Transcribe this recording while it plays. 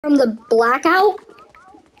from the blackout,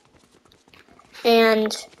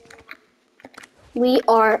 and we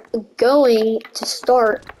are going to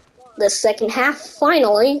start the second half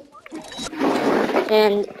finally.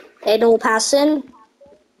 And Aiden will pass in.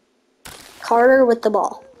 Carter with the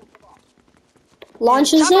ball.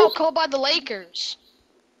 Launches it. Timeout called by the Lakers.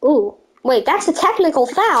 Ooh, wait, that's a technical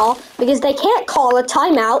foul because they can't call a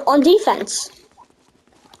timeout on defense.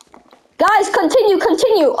 Guys, continue.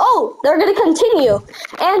 Oh, they're going to continue.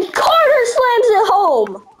 And Carter slams it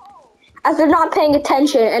home as they're not paying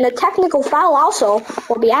attention, and a technical foul also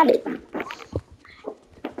will be added.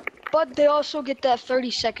 But they also get that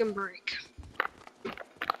 30-second break.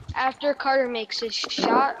 After Carter makes his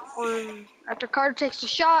shot, or after Carter takes the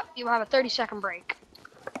shot, you have a 30-second break.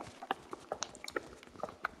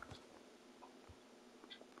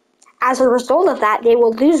 As a result of that, they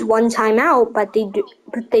will lose one timeout, but they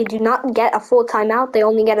do not get a full timeout. They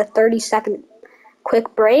only get a 30-second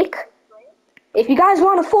quick break. If you guys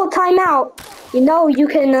want a full timeout, you know you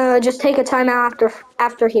can just take a timeout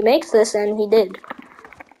after he makes this, and he did.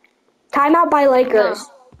 Timeout by Lakers. No.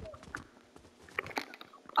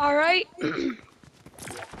 All right.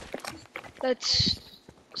 Let's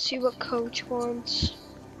see what coach wants.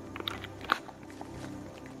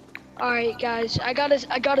 All right, guys. I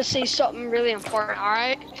gotta say something really important. All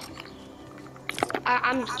right.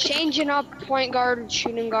 I'm changing up point guard,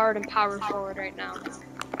 shooting guard, and power forward right now.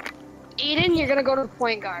 Aiden, you're gonna go to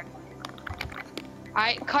point guard. All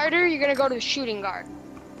right, Carter, you're gonna go to the shooting guard.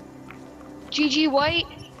 GG White,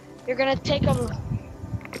 you're gonna take a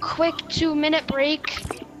quick 2-minute break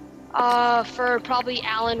for probably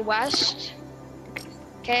Allen West.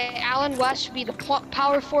 Okay, Allen West will be the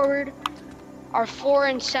power forward. Our 4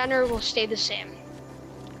 and center will stay the same.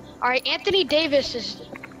 All right, Anthony Davis is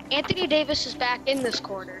back in this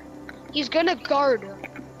quarter. He's gonna guard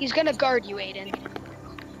you, Aiden.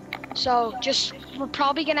 So we're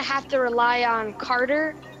probably gonna have to rely on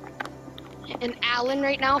Carter and Allen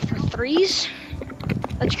right now for threes.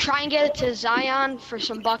 Let's try and get it to Zion for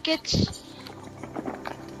some buckets.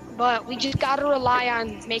 But we just gotta rely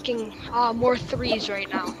on making more threes right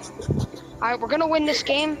now. All right, we're gonna win this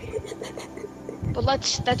game. But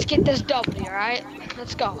let's get this W, all right?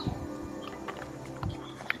 Let's go.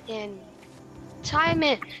 And time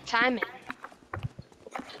in.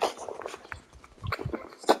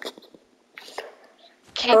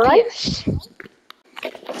 KPS.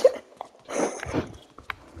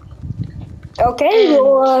 Okay,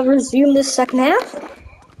 we'll resume this second half.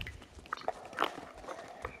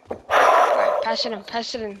 Alright,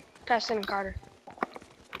 pass it in, Carter.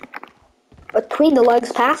 Between the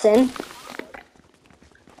legs passing.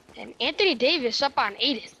 And Anthony Davis up on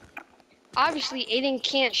Aiden. Obviously, Aiden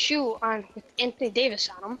can't shoot with Anthony Davis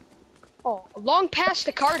on him. Oh, a long pass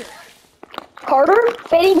to Carter. Carter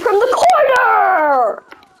fading from the corner.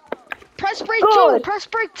 Press break Good. 2. Press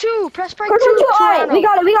break 2. Alright, we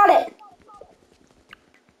got it.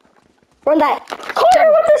 Run that.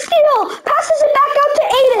 Carter with the steal. Passes it back out to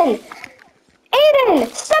Aiden.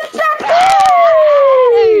 Aiden, step back.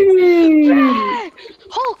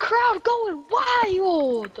 Whole crowd going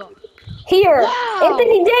wild. Here, wow.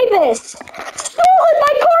 Anthony Davis. Stolen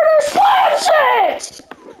by Carter. Slams it.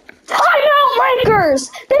 Timeout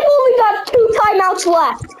Lakers. They've only got 2 timeouts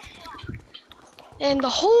left. And the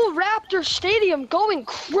whole Raptor Stadium going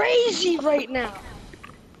crazy right now.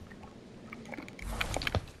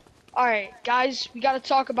 All right, guys, we got to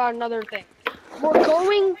talk about another thing. We're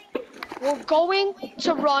going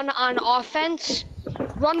to run on offense.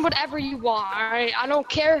 Run whatever you want, all right? I don't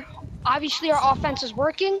care. Obviously, our offense is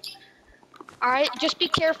working. All right, just be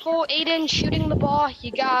careful. Aiden shooting the ball.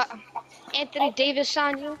 You got Anthony Davis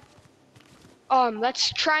on you.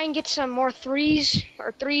 Let's try and get some more threes.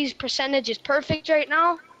 Our threes percentage is perfect right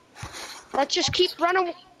now. Let's just keep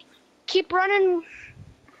running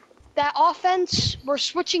that offense. We're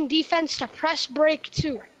switching defense to press break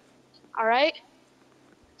 2. All right?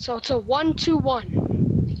 So it's a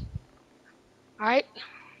 1-2-1. All right?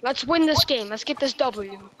 Let's win this game. Let's get this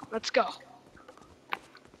W. Let's go.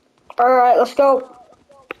 All right, let's go.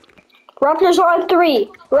 Raptors are on 3.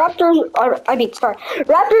 Raptors on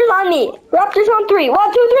me. Raptors on 3.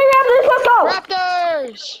 1, 2, 3, Raptors, let's go!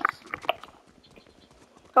 Raptors!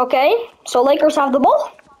 Okay, so Lakers have the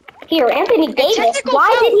ball. Here, Anthony Davis, why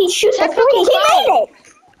foul. did he shoot the 3? He made it!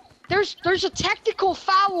 There's a technical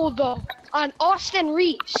foul, though, on Austin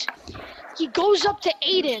Reeves. He goes up to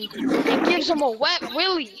Aiden and gives him a wet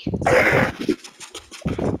willy.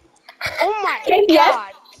 Oh my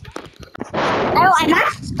God. Oh, and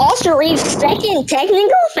that's Austin Reeves' second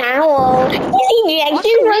technical foul.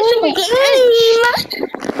 Austin Reeves will be benched.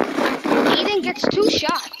 Aiden gets 2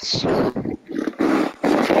 shots.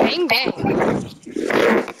 Bang, bang.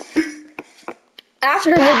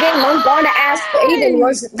 After the game, I'm going to ask Aiden,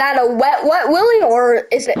 was that a wet willy or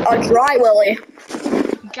is it a dry willy?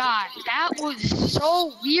 God, that was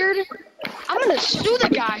so weird. I'm gonna sue the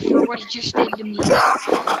guy for what he just did to me.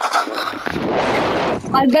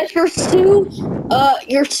 I bet your sue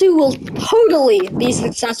will totally be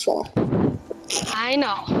successful. I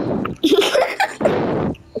know.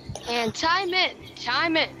 And time in.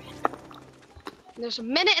 There's a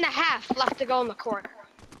minute and a half left to go in the quarter.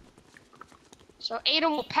 So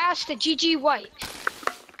Aiden will pass to GG White.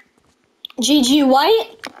 GG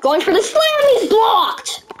White, going for the slam, he's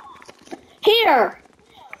blocked! Here!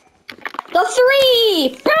 The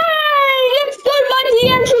 3! Bang! It's good by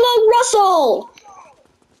D'Angelo Russell!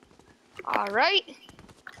 Alright.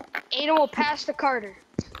 Aiden will pass to Carter.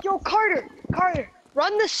 Yo, Carter,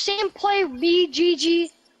 run the same play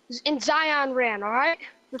BGG and Zion ran, alright?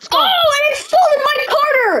 Let's go. Oh, and it's stolen by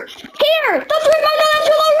Carter! Here! The 3 by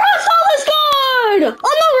D'Angelo Russell is good!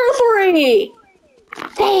 Another 3!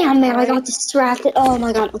 Damn, man, I got distracted. Oh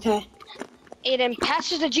my god, okay. Aiden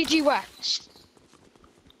passes to GG West.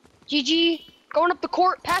 GG going up the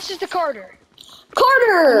court, passes to Carter.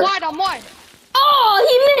 Carter! I'm wide. Oh,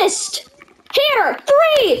 he missed! Here,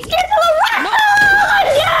 3! Get to the Russell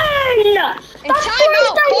again! And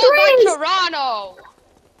timeout called by Toronto.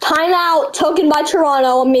 Timeout taken by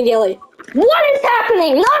Toronto immediately. What is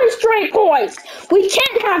happening? 9 straight points! We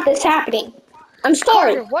can't have this happening. I'm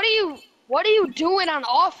sorry. Carter, what are you doing on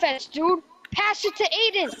offense, dude? Pass it to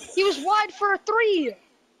Aiden. He was wide for a 3.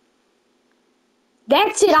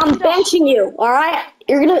 That's it. I'm benching you. All right.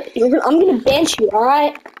 I'm gonna bench you. All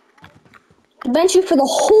right. Bench you for the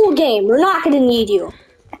whole game. We're not gonna need you.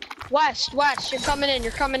 West, you're coming in,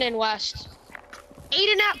 West.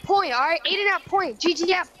 Aiden at point, all right. Aiden at point. GG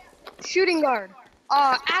at shooting guard.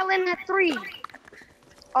 Allen at 3.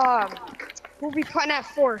 We'll be putting at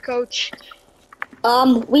 4, coach.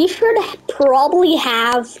 We should probably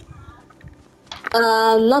have,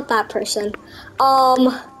 not that person.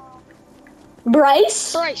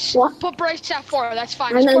 Bryce. What? Put Bryce at 4. That's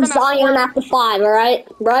fine. And Just then put him Zion at the 5. All right,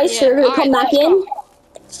 Bryce, Yeah, you're gonna all come right, back let's in go.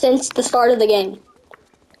 since the start of the game.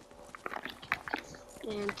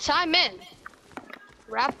 And time in.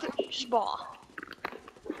 Raptors ball.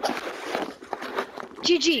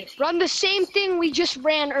 GG, run the same thing we just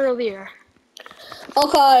ran earlier.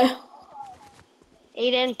 Okay.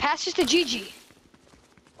 Aiden passes to GG.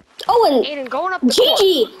 Oh, and Aiden going up the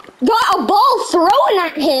Gigi got a ball thrown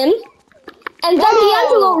at him, and then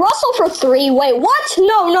D'Angelo Russell for 3. Wait, what?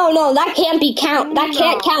 No, that can't be count. That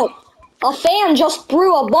can't count. A fan just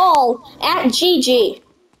threw a ball at Gigi.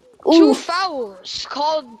 court. 2 fouls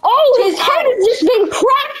called. Oh, his head has just been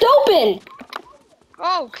cracked open.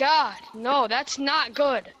 Oh God, no, that's not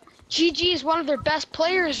good. GG is one of their best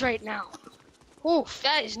players right now. Oof,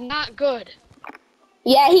 that is not good.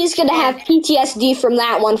 Yeah, he's gonna have PTSD from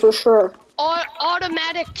that one for sure.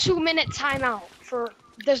 Automatic 2-minute timeout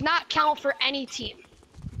does not count for any team.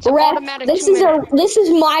 It's an Ref, automatic this 2 is minute. this is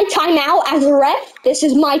my timeout as a ref. This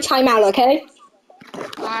is my timeout, okay?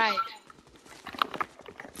 All right.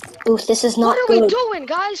 Oof, this is not What are good. we doing,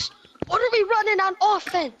 guys? What are we running on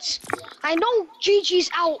offense? I know Gigi's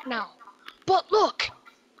out now, but look,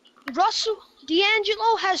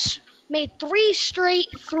 D'Angelo has made 3 straight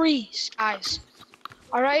 3s, guys.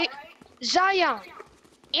 All right, Zion,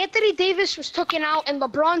 Anthony Davis was taken out, and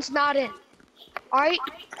LeBron's not in. All right,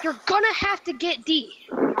 you're gonna have to get D.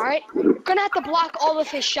 All right, you're gonna have to block all of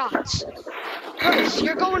his shots. Curtis,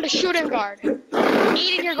 you're going to shooting guard.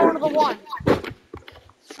 Eden, you're going to the 1.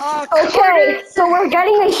 Okay, so we're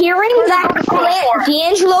getting a hearing that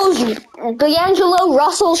D'Angelo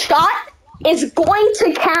Russell's shot is going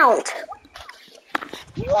to count.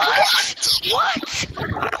 What?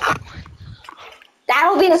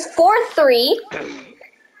 That'll be his 4th 3.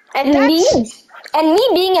 And me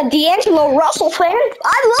being a D'Angelo Russell fan,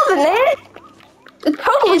 I love it, man. It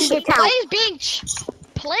totally should count.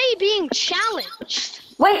 Play being challenged.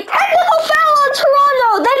 Wait, technical foul on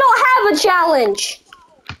Toronto. They don't have a challenge.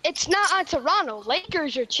 It's not on Toronto.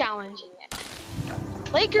 Lakers are challenging it.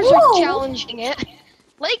 Lakers are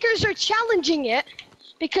challenging it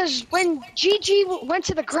because when GG went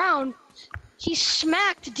to the ground, he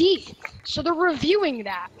smacked D. So they're reviewing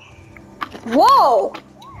that. Whoa.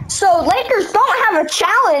 So Lakers don't have a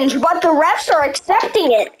challenge, but the refs are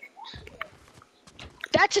accepting it.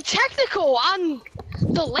 That's a technical on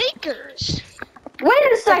the Lakers. Wait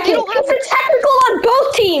a second. It's a technical on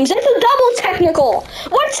both teams. It's a double technical.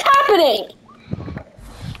 What's happening?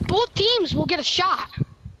 Both teams will get a shot.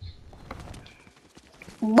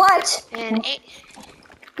 But And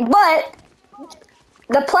but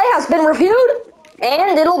the play has been reviewed,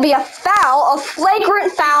 and it'll be a foul, a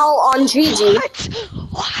flagrant foul on Gigi.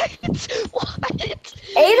 What?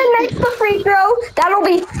 Aiden makes the free throw. That'll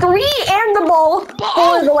be 3 and the ball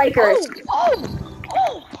for the Lakers.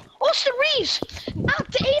 Austin Reeves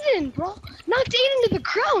knocked Aiden, bro. Knocked Aiden to the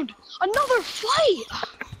ground. Another fight.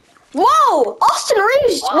 Whoa! Austin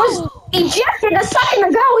Reeves was ejected a second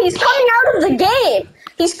ago. He's coming out of the game.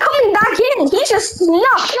 He's coming back in. He just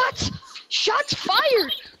snuck. Shots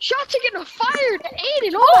fired. Shots are getting fired.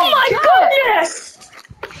 Aiden, Oh my goodness!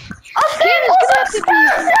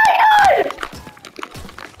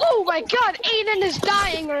 Oh my god, Aiden is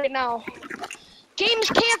dying right now. Game's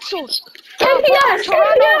canceled.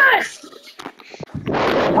 Yes!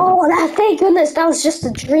 Oh, thank goodness. That was just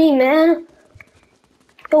a dream, man.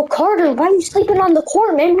 Yo, Carter, why are you sleeping on the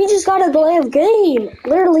court, man? We just got a live game.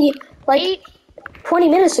 Literally, like, 20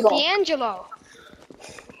 minutes ago. D'Angelo.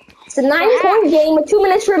 It's a 9-point game with 2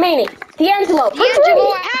 minutes remaining. D'Angelo at half.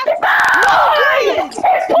 It's a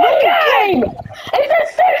 6-point game! It's a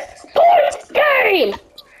 6-point game!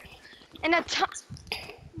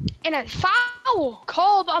 And a foul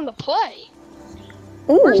called on the play.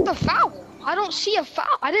 Ooh. Where's the foul? I don't see a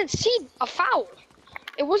foul. I didn't see a foul.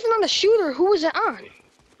 It wasn't on the shooter. Who was it on?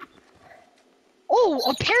 Oh,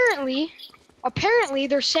 apparently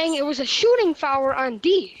they're saying it was a shooting foul on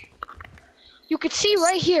D. You could see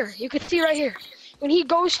right here. When he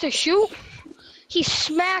goes to shoot, he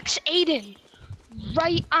smacks Aiden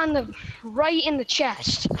right in the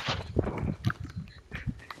chest.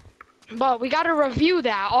 But we gotta review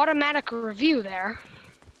that. Automatic review there.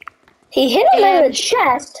 He hit him in the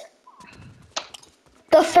chest.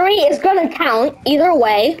 The 3 is gonna count either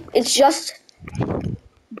way. It's just.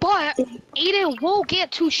 But Aiden will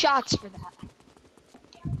get 2 shots for that.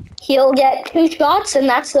 He'll get 2 shots, and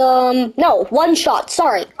that's no, 1 shot.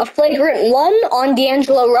 Sorry, a flagrant 1 on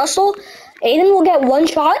D'Angelo Russell. Aiden will get 1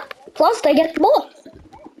 shot. Plus, they get the ball.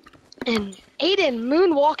 And Aiden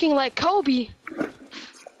moonwalking like Kobe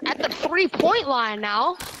at the 3-point line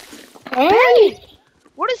now. Hey,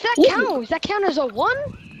 what does that count? Does that count as a 1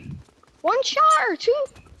 shot or 2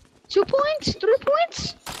 points? 3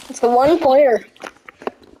 points? It's a 1-pointer.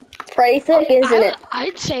 Pretty thick, isn't it?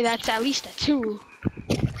 I'd say that's at least a 2.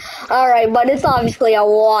 Alright, but it's obviously a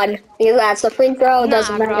 1 because that's a free throw.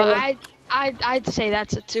 Doesn't matter. Bro, I'd say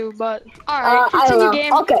that's a 2, but alright, continue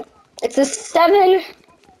game. Okay, it's a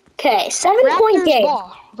 7-point game.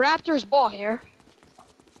 Raptors ball here.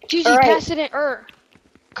 Gigi, right. pass it in,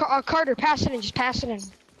 Carter, pass it in, just pass it in.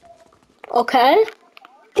 Okay.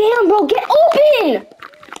 Damn, bro, get open!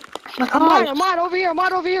 Oh my God. I'm on over here.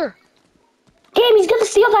 Damn, he's gonna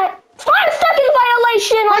steal that 5-second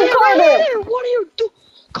violation on Carter. Right, what are you doing?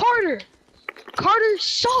 Carter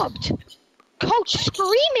subbed. Coach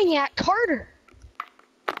screaming at Carter.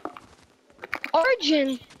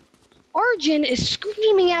 Arjun is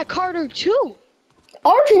screaming at Carter too.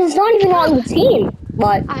 Arjun's not even on the team,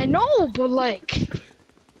 but I know, but like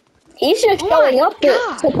he's just showing up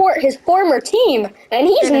to support his former team, and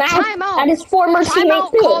he's mad at his former teammate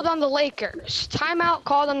too. Timeout called on the Lakers. Timeout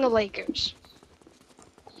called on the Lakers.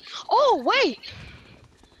 Oh wait,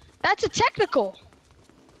 that's a technical.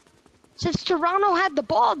 Since Toronto had the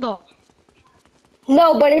ball though.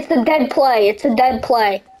 No, but it's a dead play. It's a dead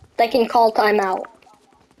play. They can call timeout.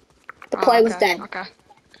 The play was dead. Okay.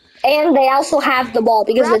 And they also have the ball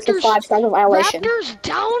because it's a 5-second violation. Raptors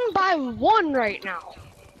down by 1 right now.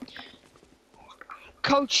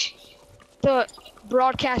 Coach, the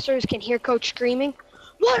broadcasters can hear Coach screaming.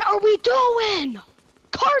 What are we doing?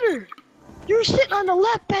 Carter, you're sitting on the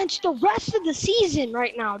left bench the rest of the season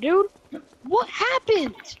right now, dude. What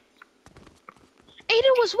happened?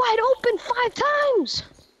 Aiden was wide open 5 times.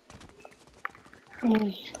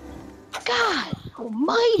 God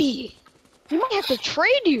almighty. We might have to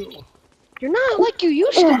trade you. You're not like you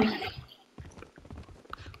used to be.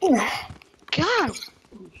 God.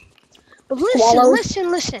 But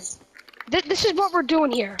listen. This is what we're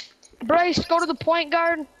doing here. Bryce, go to the point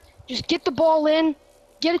guard. Just get the ball in.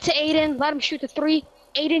 Get it to Aiden. Let him shoot the 3.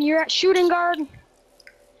 Aiden, you're at shooting guard.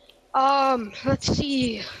 Let's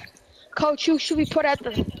see. Coach, who should we put at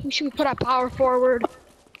power forward?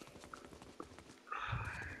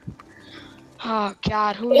 Oh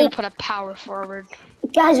God, who are we gonna put at power forward?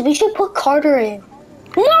 Guys, we should put Carter in.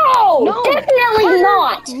 No, definitely Carter,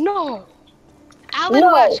 not. No. Allen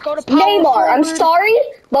West, go to power Neymar, forward. I'm sorry,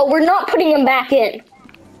 but we're not putting him back in.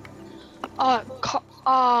 Allen,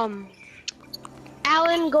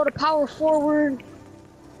 go to power forward.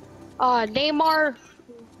 Neymar,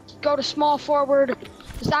 go to small forward.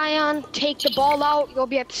 Zion take the ball out, you'll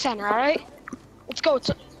be at the center, alright? Let's go.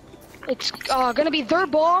 It's gonna be their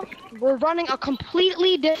ball. We're running a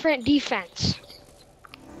completely different defense.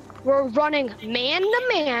 We're running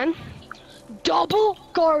man-to-man, double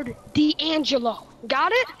guard D'Angelo.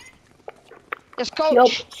 Got it? Let's coach.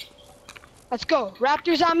 Nope. Let's go.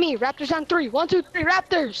 Raptors on me. Raptors on 3. 1, 2, 3.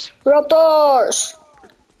 Raptors. Raptors.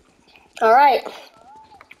 All right.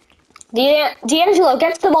 D'Angelo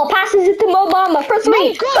gets the ball, passes it to Mo Bamba for 3.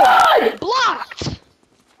 No good. Good. Blocked.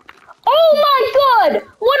 Oh my God!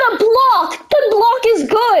 What a block! The block is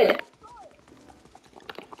good.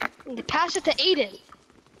 And they pass it to Aiden.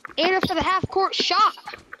 Aiden for the half-court shot.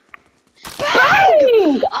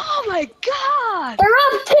 Bang! Oh my God! They're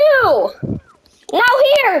up 2. Now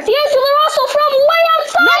here, D'Angelo Russell from way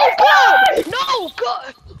outside. No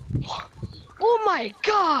good. Oh my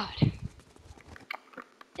God!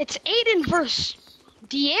 It's Aiden versus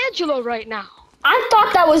D'Angelo right now. I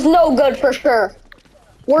thought that was no good for sure.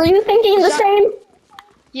 Were you thinking the same?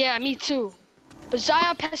 Yeah, me too. But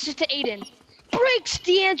Zion passes to Aiden. Breaks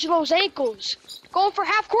D'Angelo's ankles. Going for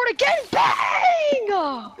half court again. Bang!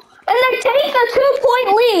 And they take a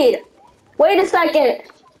 2-point lead. Wait a second.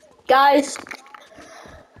 Guys,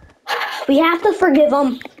 we have to forgive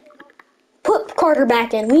them. Put Carter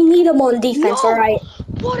back in. We need him on defense, all right?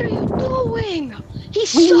 What are you doing? He We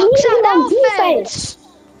sucks need him at on offense. defense.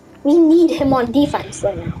 We need him on defense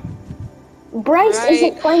right now. Bryce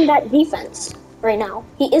isn't playing that defense right now.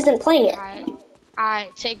 He isn't playing it.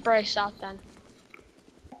 Alright, take Bryce out then.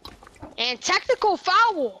 And technical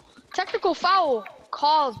foul. Technical foul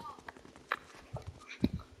called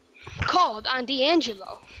on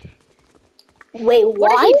D'Angelo. Wait, What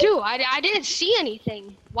why? did he do? I didn't see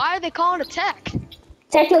anything. Why are they calling a tech?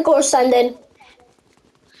 Technical or send-in.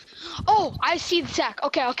 Oh, I see the tech.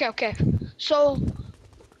 Okay. So,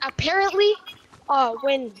 apparently,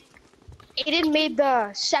 when Aiden made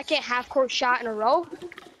the second half-court shot in a row,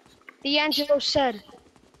 D'Angelo said,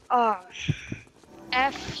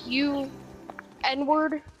 F-U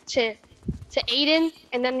N-word to Aiden,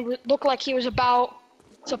 and then looked like he was about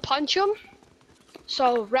to punch him.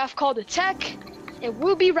 So, ref called a tech. It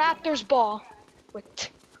will be Raptors ball with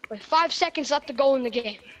 5 seconds left to go in the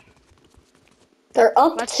game. They're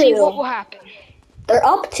up 2. Let's see what will happen. They're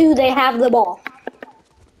up 2. They have the ball.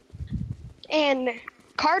 And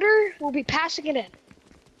Carter will be passing it in.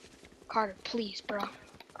 Carter, please, bro.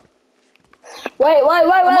 Wait.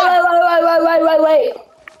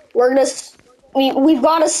 We've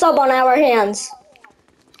got a sub on our hands.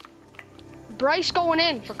 Bryce going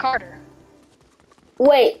in for Carter.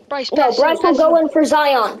 Wait. Bryce will go in for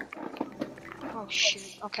Zion. Oh,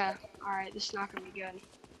 shoot. Okay. All right, this is not going to be good.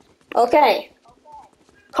 Okay.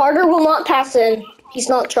 Carter will not pass in. He's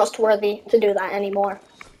not trustworthy to do that anymore.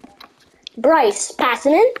 Bryce,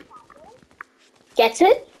 passing in. Gets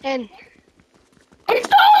it. And it's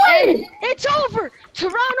going! It's over!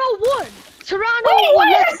 Toronto won! Toronto Wait won!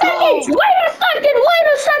 a second!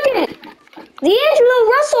 D'Angelo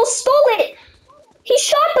Russell stole it! He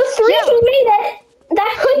shot the 3, Yeah. he made it!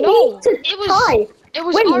 That could be to tie. It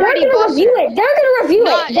was Wait, already they're gonna buzzer. review it. They're gonna review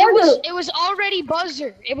Nah, it. it was already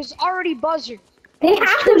buzzer. It was already buzzer. They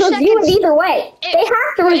have to review it either way. They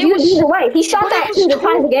have to review it either way. He shot that to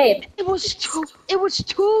tie the game. It was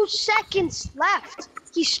 2 seconds left.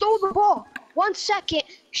 He stole the ball. 1 second,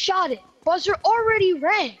 shot it. Buzzer already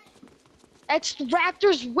rang. That's the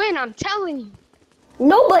Raptors win, I'm telling you.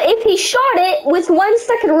 No, but if he shot it with 1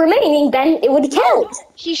 second remaining, then it would count.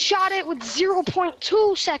 He shot it with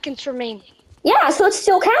 0.2 seconds remaining. Yeah, so it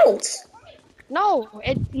still counts. No.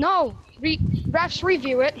 Refs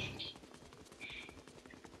review it.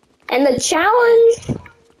 And the challenge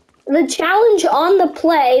on the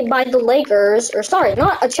play by the Lakers, or sorry,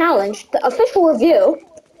 not a challenge, the official review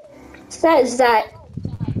says that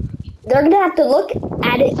they're gonna have to look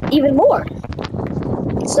at it even more.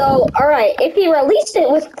 So, alright, if he released it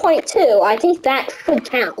with .2, I think that should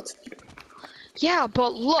count. Yeah,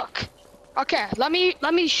 but look. Okay, let me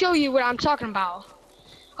show you what I'm talking about.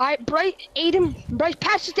 Alright, Bryce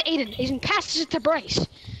passes to Aiden. Aiden passes it to Bryce.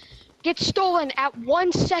 Gets stolen at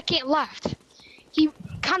 1 second left. He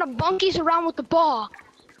kind of monkeys around with the ball.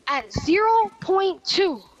 At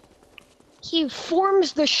 0.2, he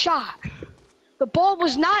forms the shot. The ball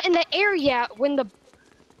was not in the air yet when the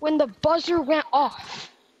buzzer went off.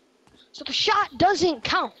 So the shot doesn't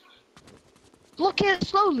count. Look at it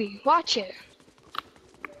slowly. Watch it.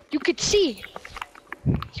 You could see.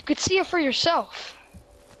 You could see it for yourself.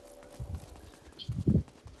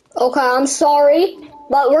 Okay, I'm sorry,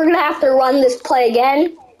 but we're gonna have to run this play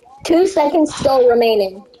again. 2 seconds still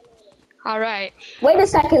remaining. All right. Wait a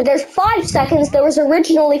second. There's 5 seconds. There was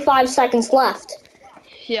originally 5 seconds left.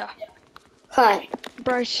 Yeah. Hi.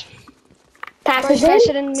 Bryce. Passes Bryce, in. pass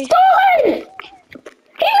it in me. Stolen!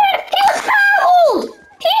 He was fouled!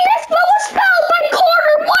 He missed but was fouled by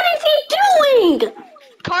Carter! What is he doing?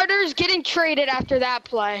 Carter's getting traded after that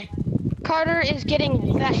play. Carter is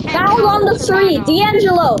getting the heck Fouled out on of the 3. Toronto.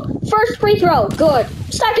 D'Angelo. First free throw. Good.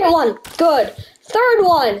 Second one. Good. Third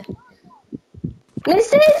one.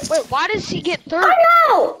 Misses. Wait, why does he get third?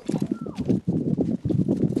 Timeout!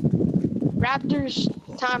 Raptors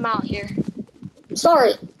timeout here.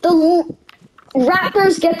 Sorry. The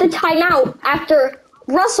Raptors get the timeout after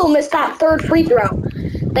Russell missed that third free throw.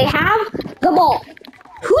 They have the ball.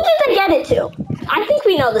 Who did they get it to? I think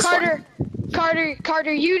we know this one.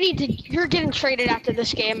 Carter, you're getting traded after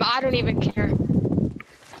this game. I don't even care.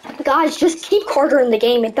 Guys, just keep Carter in the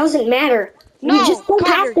game. It doesn't matter. No, You just don't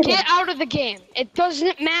Carter, pass to get him. out of the game. It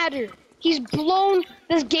doesn't matter. He's blown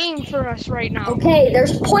this game for us right now. Okay,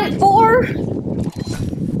 there's .4.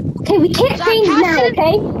 Okay, we can't Zach, change pass now, it.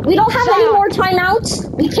 okay? We don't have any Zach. more timeouts.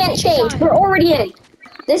 We can't change. Zach. We're already in.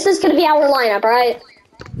 This is going to be our lineup, right?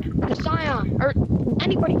 Zion, or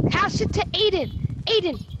anybody, pass it to Aiden.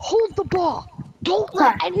 Aiden, hold the ball. Don't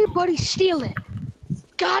let anybody steal it.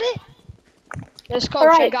 Got it? Yes, coach,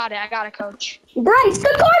 Right. I got it, coach. Bryce, the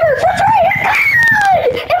corner for 3.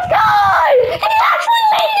 It's good! It's good! He actually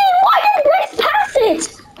made it! Why did Bryce pass it?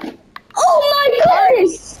 Oh my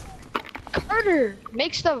goodness! Carter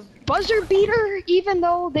makes the buzzer beater even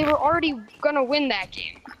though they were already gonna win that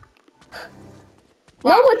game.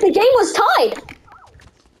 No, but the game was tied.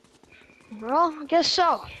 Well, I guess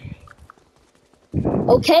so.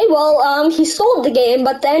 Okay, well, he sold the game,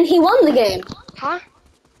 but then he won the game. Huh?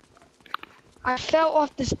 I fell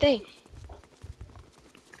off this thing.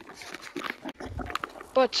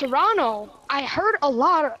 But Toronto, I heard a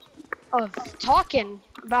lot of talking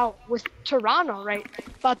with Toronto, right,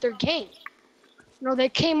 about their game. You know, they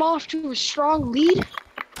came off to a strong lead.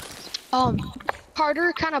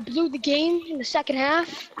 Carter kind of blew the game in the second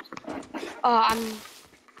half.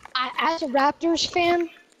 As a Raptors fan,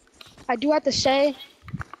 I do have to say,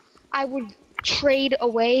 I would trade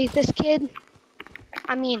away this kid.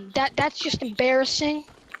 I mean, that's just embarrassing.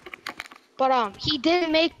 But he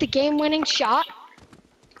did make the game-winning shot.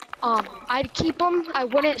 I'd keep him. I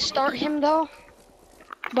wouldn't start him though.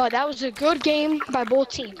 But that was a good game by both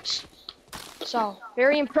teams. So,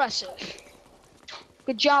 very impressive.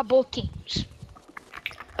 Good job, both teams.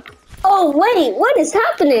 Oh, wait, what is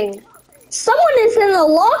happening? Someone is in the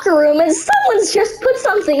locker room and someone's just put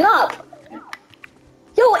something up.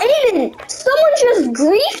 Yo, Aiden, someone just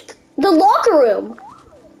griefed the locker room.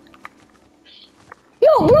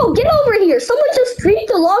 Yo, bro, get over here. Someone just griefed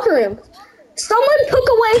the locker room. Someone took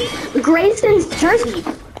away Grayson's jersey.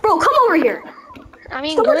 Bro, come over here. I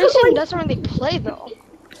mean, Someone took Grayson away- doesn't really play though.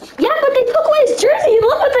 Yeah, but they took away his jersey.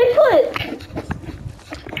 Look what they put.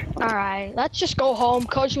 Alright, let's just go home.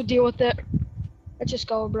 Coach will deal with it. Let's just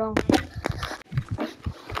go, bro.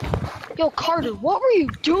 Yo, Carter, what were you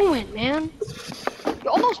doing, man? You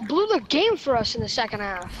almost blew the game for us in the second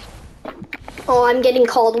half. Oh, I'm getting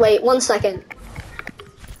called. Wait, 1 second.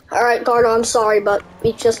 Alright, Gardo, I'm sorry, but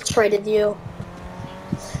we just traded you.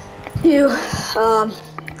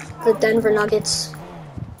 The Denver Nuggets.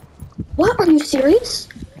 What? Are you serious?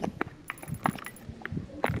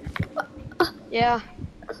 Yeah,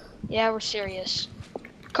 we're serious.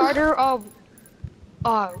 Carter,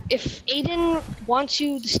 if Aiden wants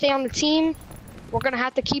you to stay on the team, we're gonna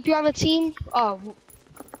have to keep you on the team.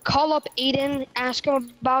 Call up Aiden, ask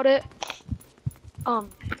him about it.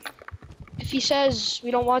 If he says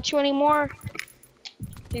we don't want you anymore,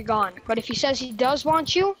 you're gone. But if he says he does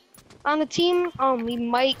want you on the team, we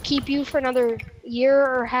might keep you for another year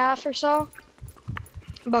or half or so.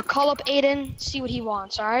 But call up Aiden, see what he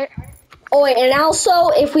wants, alright? Oh, wait, and also,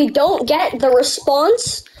 if we don't get the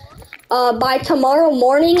response by tomorrow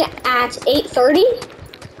morning at 8:30,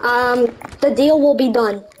 the deal will be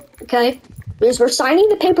done, okay? Because we're signing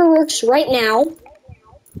the paperwork right now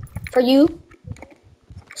for you.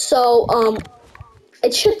 So,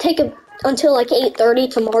 it should take until like 8:30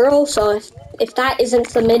 tomorrow, so if that isn't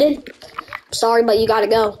submitted, sorry, but you gotta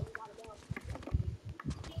go.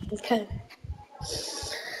 Okay.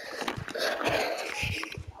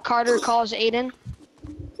 Carter calls Aiden.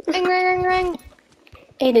 Ring, ring, ring, ring.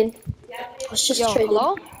 Aiden, I was just Yo, traded.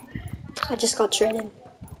 hello? I just got traded.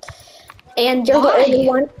 And you're the Why? only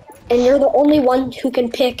one. And you're the only one who can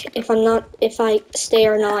pick if I stay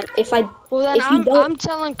or not. Well, then if you don't, I'm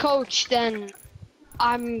telling coach. Then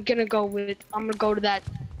I'm gonna go to that.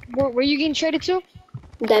 Where you getting traded to?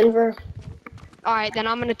 Denver. All right, then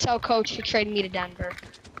I'm gonna tell Coach to trade me to Denver.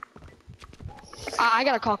 I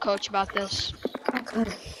gotta call Coach about this.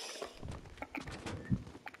 Okay.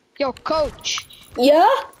 Yo, Coach. Yeah?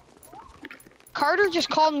 Carter just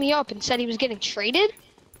called me up and said he was getting traded.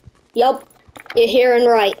 Yep. You're hearing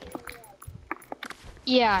right.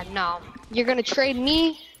 Yeah, no. You're gonna trade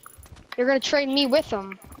me. You're gonna trade me with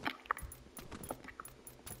him.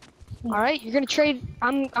 All right, you're gonna trade.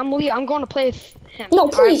 I'm going to play with him. No, All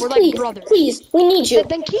right, please, we're please, like brothers. please. We need you.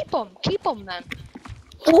 Then keep him. Keep him then.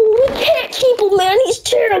 Oh, we can't keep him, man. He's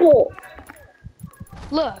terrible.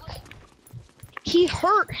 Look, he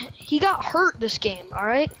hurt. He got hurt this game. All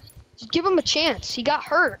right, just give him a chance. He got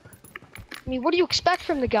hurt. I mean, what do you expect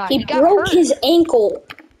from the guy? He got broke hurt. his ankle.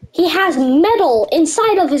 He has metal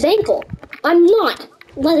inside of his ankle. I'm not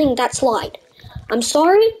letting that slide. I'm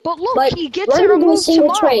sorry, But look, but he gets we're it gonna do a removed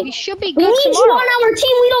single tomorrow. trade. He should be We good need tomorrow. you on our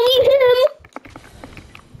team. We don't need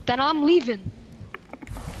him. Then I'm leaving.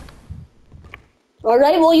 All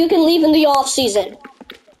right. Well, you can leave in the off season.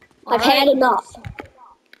 All I've right. had enough.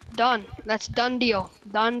 Done. That's done deal.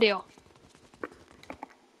 Done deal.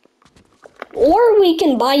 Or we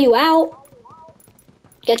can buy you out.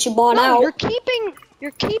 Get you bought No, out. you're keeping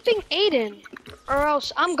Aiden, or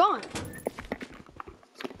else I'm gone.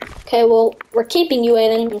 Okay. Well, we're keeping you,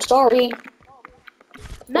 Aiden. I'm sorry.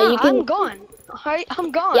 No, you can- I'm gone. Alright,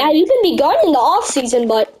 I'm gone. Yeah, you can be gone in the off season,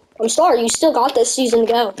 but I'm sorry. You still got this season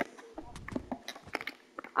to go.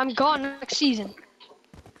 I'm gone next season.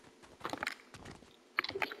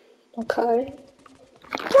 Okay.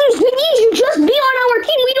 Please, we need you. Just be on our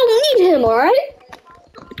team. We don't need him, alright?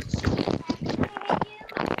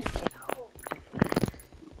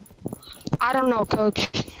 I don't know, Coach.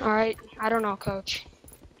 Alright, I don't know, Coach.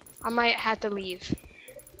 I might have to leave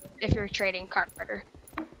if you're trading Carter.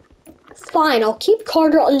 Fine, I'll keep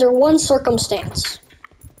Carter under one circumstance.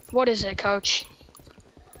 What is it, Coach?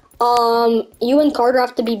 You and Carter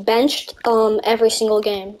have to be benched, every single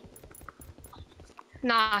game.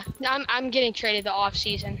 Nah, I'm getting traded the off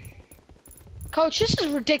season. Coach, this is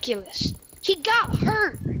ridiculous. He got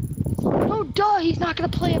hurt. No, duh, he's not gonna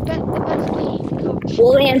play the best game, Coach.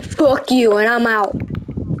 Well, then, fuck you, and I'm out.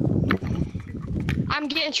 I'm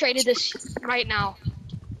getting traded this right now.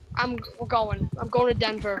 I'm going to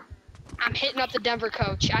Denver. I'm hitting up the Denver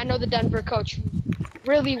coach. I know the Denver coach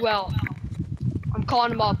really well. I'm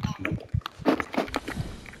calling him up.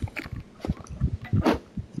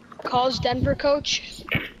 Calls Denver coach.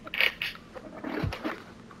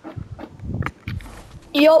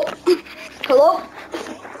 Yo. Hello?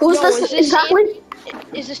 Who's Yo, this? is this Exactly?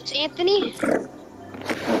 Is this Anthony?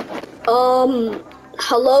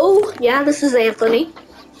 Hello? Yeah, this is Anthony.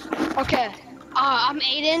 Okay. I'm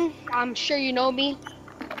Aiden. I'm sure you know me.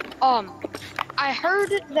 I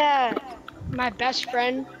heard that my best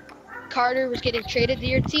friend Carter was getting traded to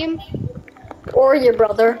your team. Or your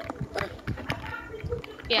brother.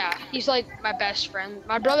 Yeah, he's like my best friend.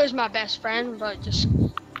 My brother's my best friend, but just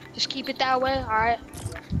keep it that way, all right?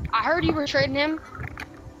 I heard you were trading him,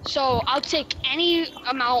 so I'll take any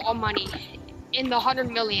amount of money in the 100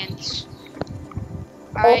 millions.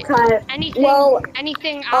 All right? Okay. Anything, Well,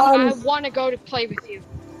 anything. I want to go to play with you.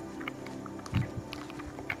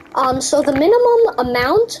 So the minimum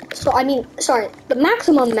amount, the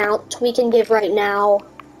maximum amount we can give right now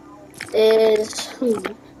is,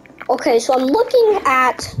 okay, so I'm looking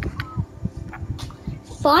at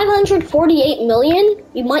 548 million.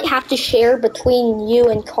 You might have to share between you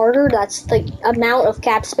and Carter. That's the amount of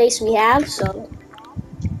cap space we have, so.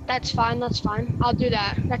 That's fine. That's fine. I'll do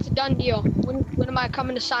that. That's a done deal. When am I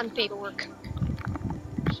coming to sign paperwork?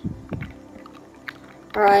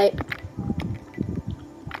 All right.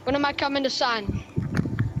 When am I coming to sign?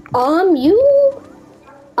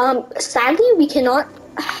 Sadly, we cannot,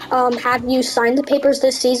 have you sign the papers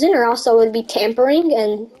this season, or else that would be tampering,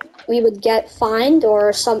 and we would get fined,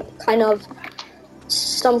 or some kind of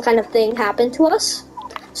thing happen to us.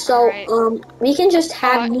 So, Right. we can just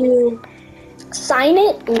have you sign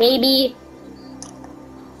it, maybe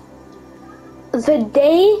the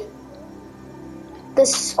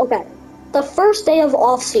first day of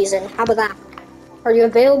off season. How about that? Are you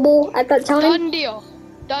available at that time? Done deal.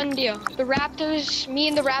 Done deal. Me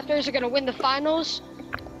and the Raptors are gonna win the finals,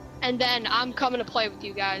 and then I'm coming to play with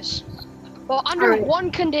you guys. Well, under Alright.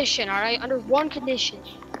 one condition, all right? Under one condition.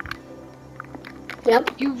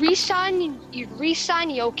 Yep. You re-sign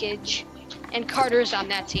Jokic, and Carter's on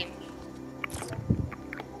that team.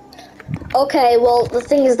 Okay, well, the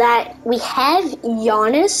thing is that we have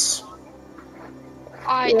Giannis.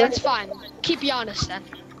 Alright, Yeah. that's fine. Keep Giannis then.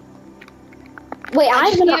 Wait, I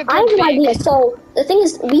just have need a an good idea. big. So the thing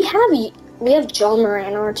is, we have John Moran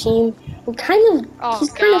on our team. Oh he's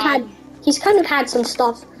kind of God. had some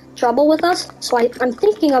trouble with us. So I'm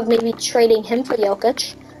thinking of maybe trading him for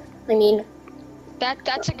Jokic. I mean,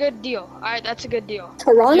 That's a good deal. All right, that's a good deal. Do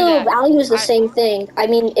Toronto that. values the same thing. I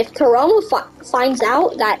mean, if Toronto finds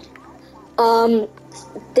out that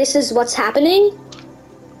this is what's happening,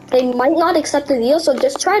 they might not accept the deal. So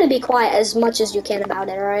just try to be quiet as much as you can about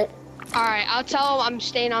it. All right. All right, I'll tell him I'm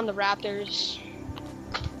staying on the Raptors.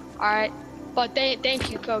 All right, but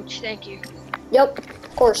thank you, coach. Thank you. Yep,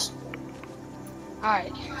 of course. All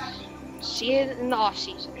right, see you in the off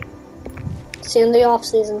season. See you in the off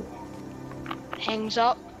season. Hangs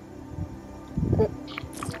up.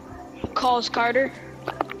 Calls Carter.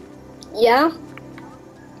 Yeah.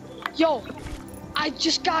 Yo,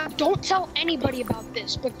 don't tell anybody about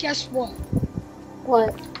this, but guess what?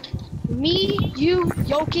 What? Me, you,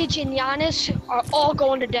 Jokic, and Giannis are all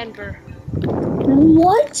going to Denver.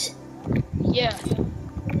 What? Yeah.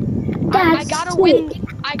 I That's gotta sick. win.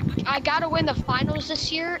 I gotta win the finals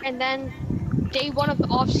this year, and then day one of the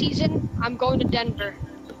off season, I'm going to Denver.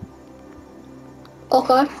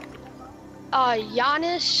 Okay.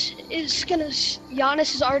 Giannis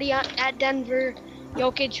is already at Denver.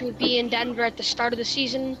 Jokic would be in Denver at the start of the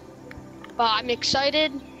season. But I'm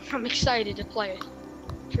excited. I'm excited to play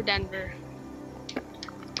for Denver.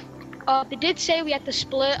 They did say we had to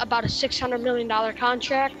split about a $600 million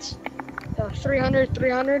contract.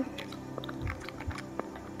 300.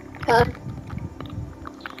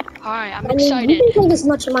 Alright, I'm excited. You can take as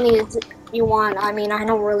much money as you want. I mean, I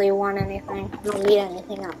don't really want anything. I don't need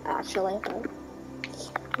anything, actually. But...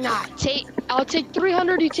 Nah, I'll take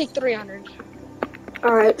 300, you take 300.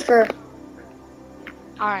 Alright, sure.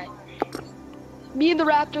 Alright. Me and the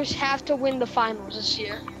Raptors have to win the finals this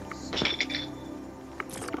year.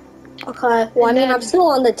 Okay, well, I mean, I'm still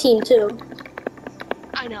on the team, too.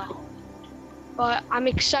 I know. But I'm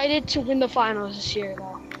excited to win the finals this year,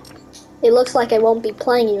 though. It looks like I won't be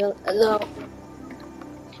playing you, though.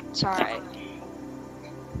 It's alright.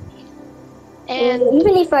 And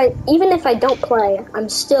even if I don't play, I'm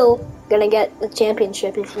still gonna get the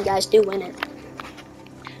championship if you guys do win it.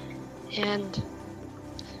 And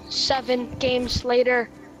 7 games later,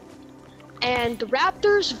 and the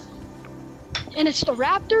Raptors, and it's the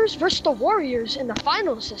Raptors versus the Warriors in the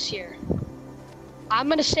finals this year. I'm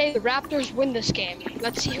gonna say the Raptors win this game.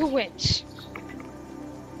 Let's see who wins.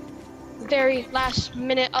 Very last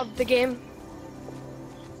minute of the game.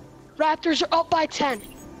 Raptors are up by 10.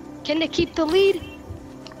 Can they keep the lead?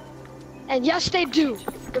 And yes, they do.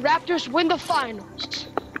 The Raptors win the finals.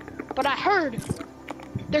 But I heard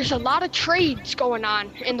there's a lot of trades going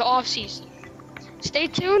on in the offseason. Stay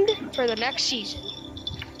tuned for the next season.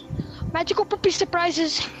 Magical Poopy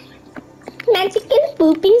Surprises. Magical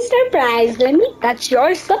Poopy Surprise. That's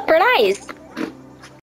your surprise.